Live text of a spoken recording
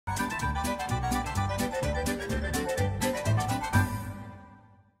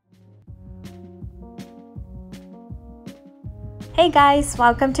Hey guys,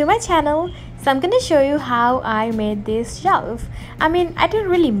 welcome to my channel. So I'm gonna show you how I made this shelf. I mean, I didn't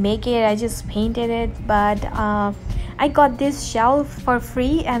really make it, I just painted it, but I got this shelf for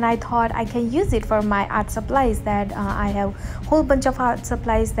free and I thought I can use it for my art supplies that I have a whole bunch of art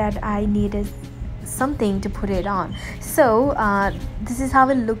supplies that I needed something to put it on. So this is how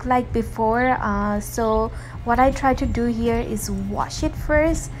it looked like before. So what I try to do here is wash it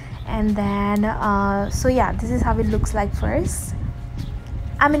first, and then so yeah, this is how it looks like first.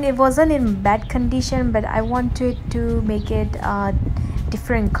 I mean, it wasn't in bad condition, but I wanted to make it a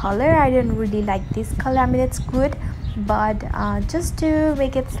different color. I didn't really like this color. I mean, it's good, but just to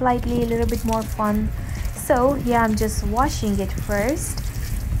make it slightly a little bit more fun. So yeah, I'm just washing it first,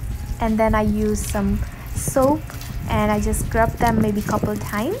 and then I use some soap and I just scrub them maybe a couple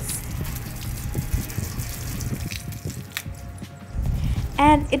times.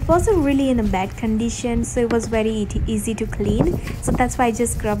 And it wasn't really in a bad condition, so it was very easy to clean. So that's why I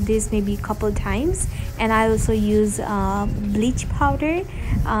just scrubbed this maybe a couple times. And I also use bleach powder.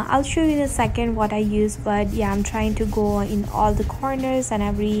 I'll show you in a second what I use, but yeah, I'm trying to go in all the corners and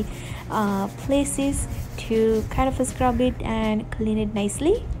every places to kind of scrub it and clean it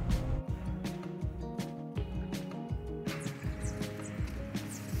nicely.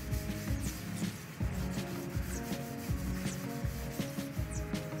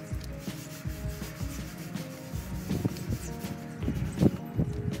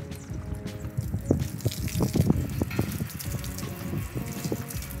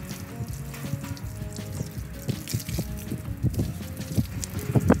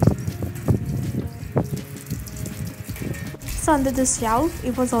 So under the shelf,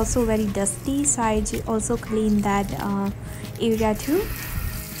 it was also very dusty, so I also cleaned that area too.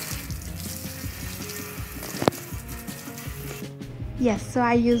 Yes, so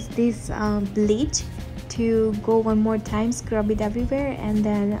I use this bleach to go one more time, scrub it everywhere, and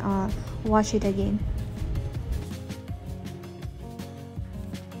then wash it again.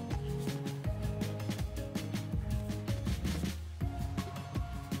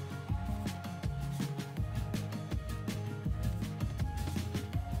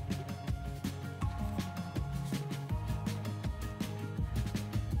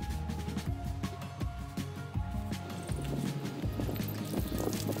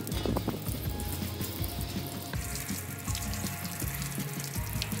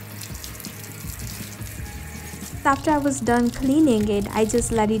 After I was done cleaning it, I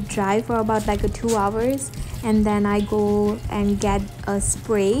just let it dry for about like 2 hours, and then I go and get a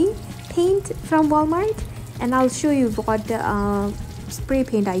spray paint from Walmart, and I'll show you what spray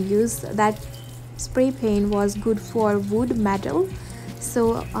paint I used. That spray paint was good for wood, metal.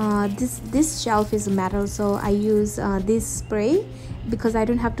 So this shelf is metal, so I use this spray because I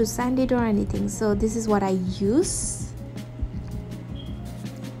don't have to sand it or anything. So this is what I use.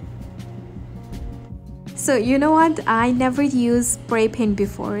 So you know what, I never used spray paint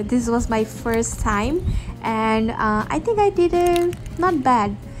before. This was my first time, and I think I did it not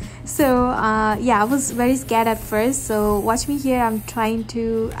bad. So yeah, I was very scared at first. So watch me here, I'm trying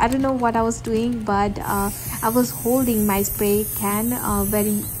to, I don't know what I was doing, but I was holding my spray can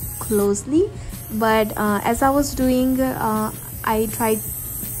very closely. But as I was doing, I tried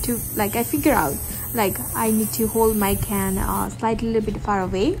to, like, I figure out like I need to hold my can slightly a little bit far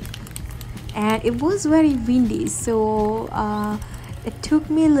away. And it was very windy, so it took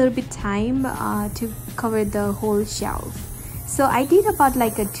me a little bit time to cover the whole shelf. So I did about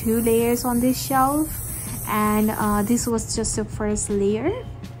like 2 layers on this shelf, and this was just the first layer.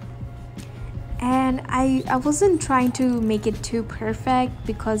 And I wasn't trying to make it too perfect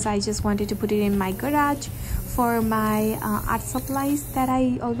because I just wanted to put it in my garage for my art supplies that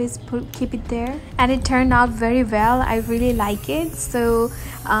I always keep it there, and it turned out very well. I really like it. So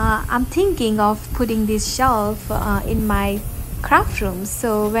I'm thinking of putting this shelf in my craft room,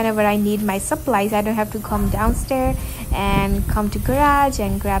 so whenever I need my supplies, I don't have to come downstairs and come to garage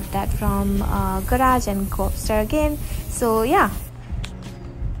and grab that from garage and go upstairs again. So yeah.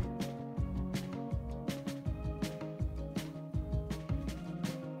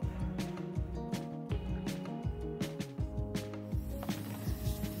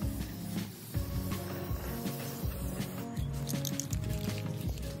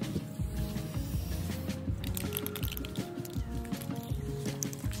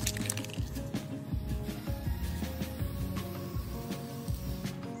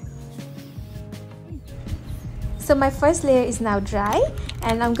 So my first layer is now dry,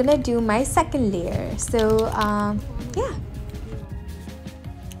 and I'm gonna do my second layer. So yeah.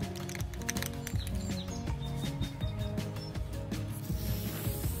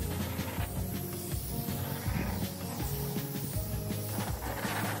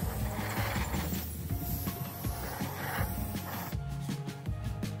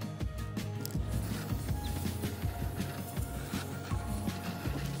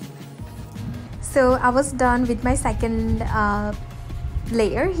 So I was done with my second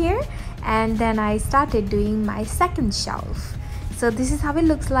layer here, and then I started doing my second shelf. So this is how it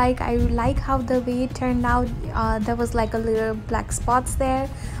looks like. I like how the way it turned out. There was like a little black spots there,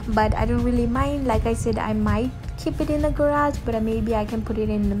 but I don't really mind. Like I said, I might keep it in the garage, but maybe I can put it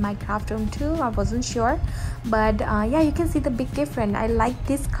in my craft room too. I wasn't sure, but yeah, you can see the big difference. I like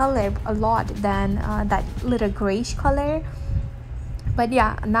this color a lot than that little grayish color. But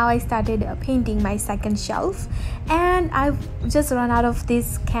yeah, now I started painting my second shelf, and I've just run out of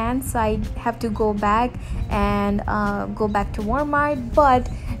this can, so I have to go back and go back to Walmart. But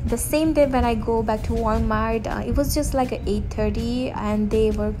the same day when I go back to Walmart, it was just like 8:30 and they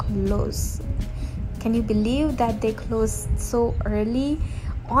were closed. Can you believe that they closed so early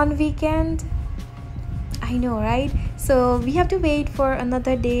on weekend? I know, right? So we have to wait for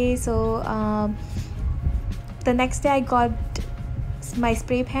another day. So the next day I got my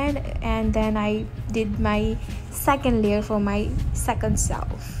spray pen, and then I did my second layer for my second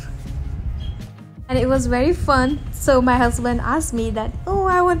shelf, and it was very fun. So my husband asked me that, oh,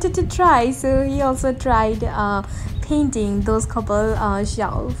 I wanted to try, so he also tried painting those couple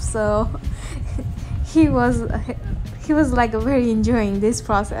shelves. So he was like very enjoying this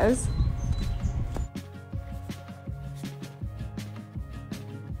process.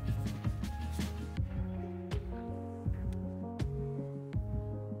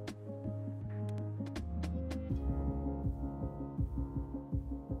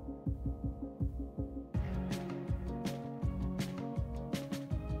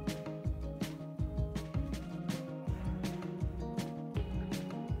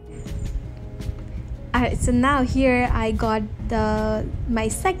 Alright, so now here I got my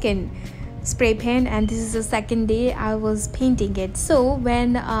second spray pen, and this is the second day I was painting it. So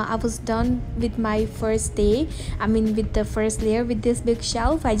when I was done with my first day, I mean with the first layer with this big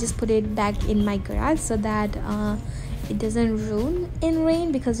shelf, I just put it back in my garage so that it doesn't ruin in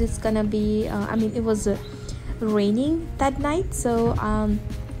rain, because it's gonna be I mean, it was raining that night. So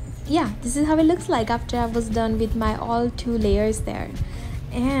yeah, this is how it looks like after I was done with my all 2 layers there.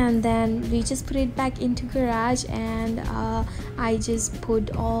 And then we just put it back into garage, and I just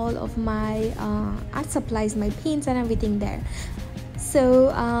put all of my art supplies, my paints and everything there. So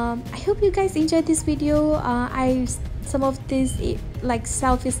I hope you guys enjoyed this video. Some of this like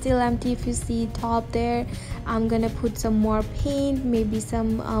shelf is still empty. If you see top there, I'm gonna put some more paint, maybe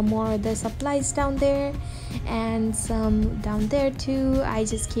some more of the supplies down there, and some down there too. I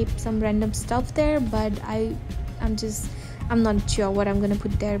just keep some random stuff there, but I'm not sure what I'm gonna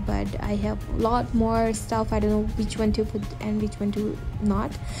put there, but I have a lot more stuff. I don't know which one to put and which one to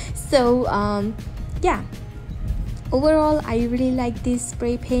not. So yeah, overall I really like this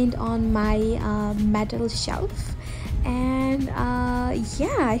spray paint on my metal shelf. And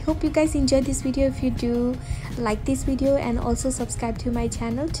yeah, I hope you guys enjoyed this video. If you do, like this video and also subscribe to my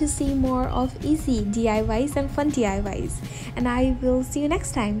channel to see more of easy DIYs and fun DIYs, and I will see you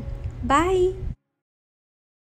next time. Bye.